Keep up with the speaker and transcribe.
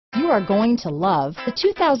are going to love the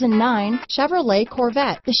 2009 Chevrolet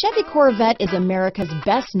Corvette. The Chevy Corvette is America's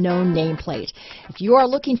best known nameplate. If you are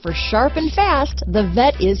looking for sharp and fast, the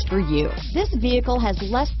Vette is for you. This vehicle has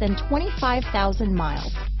less than 25,000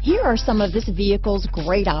 miles. Here are some of this vehicle's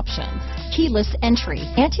great options: keyless entry,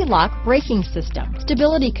 anti-lock braking system,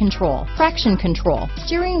 stability control, traction control,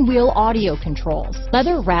 steering wheel audio controls,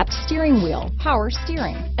 leather-wrapped steering wheel, power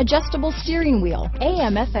steering, adjustable steering wheel,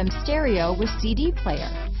 AM/FM stereo with CD player,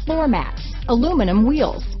 floor mats, aluminum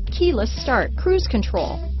wheels, keyless start, cruise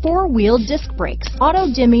control, four-wheel disc brakes,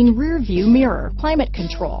 auto-dimming rear-view mirror, climate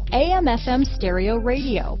control, AM/FM stereo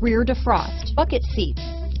radio, rear defrost, bucket seats.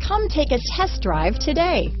 Come take a test drive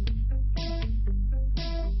today.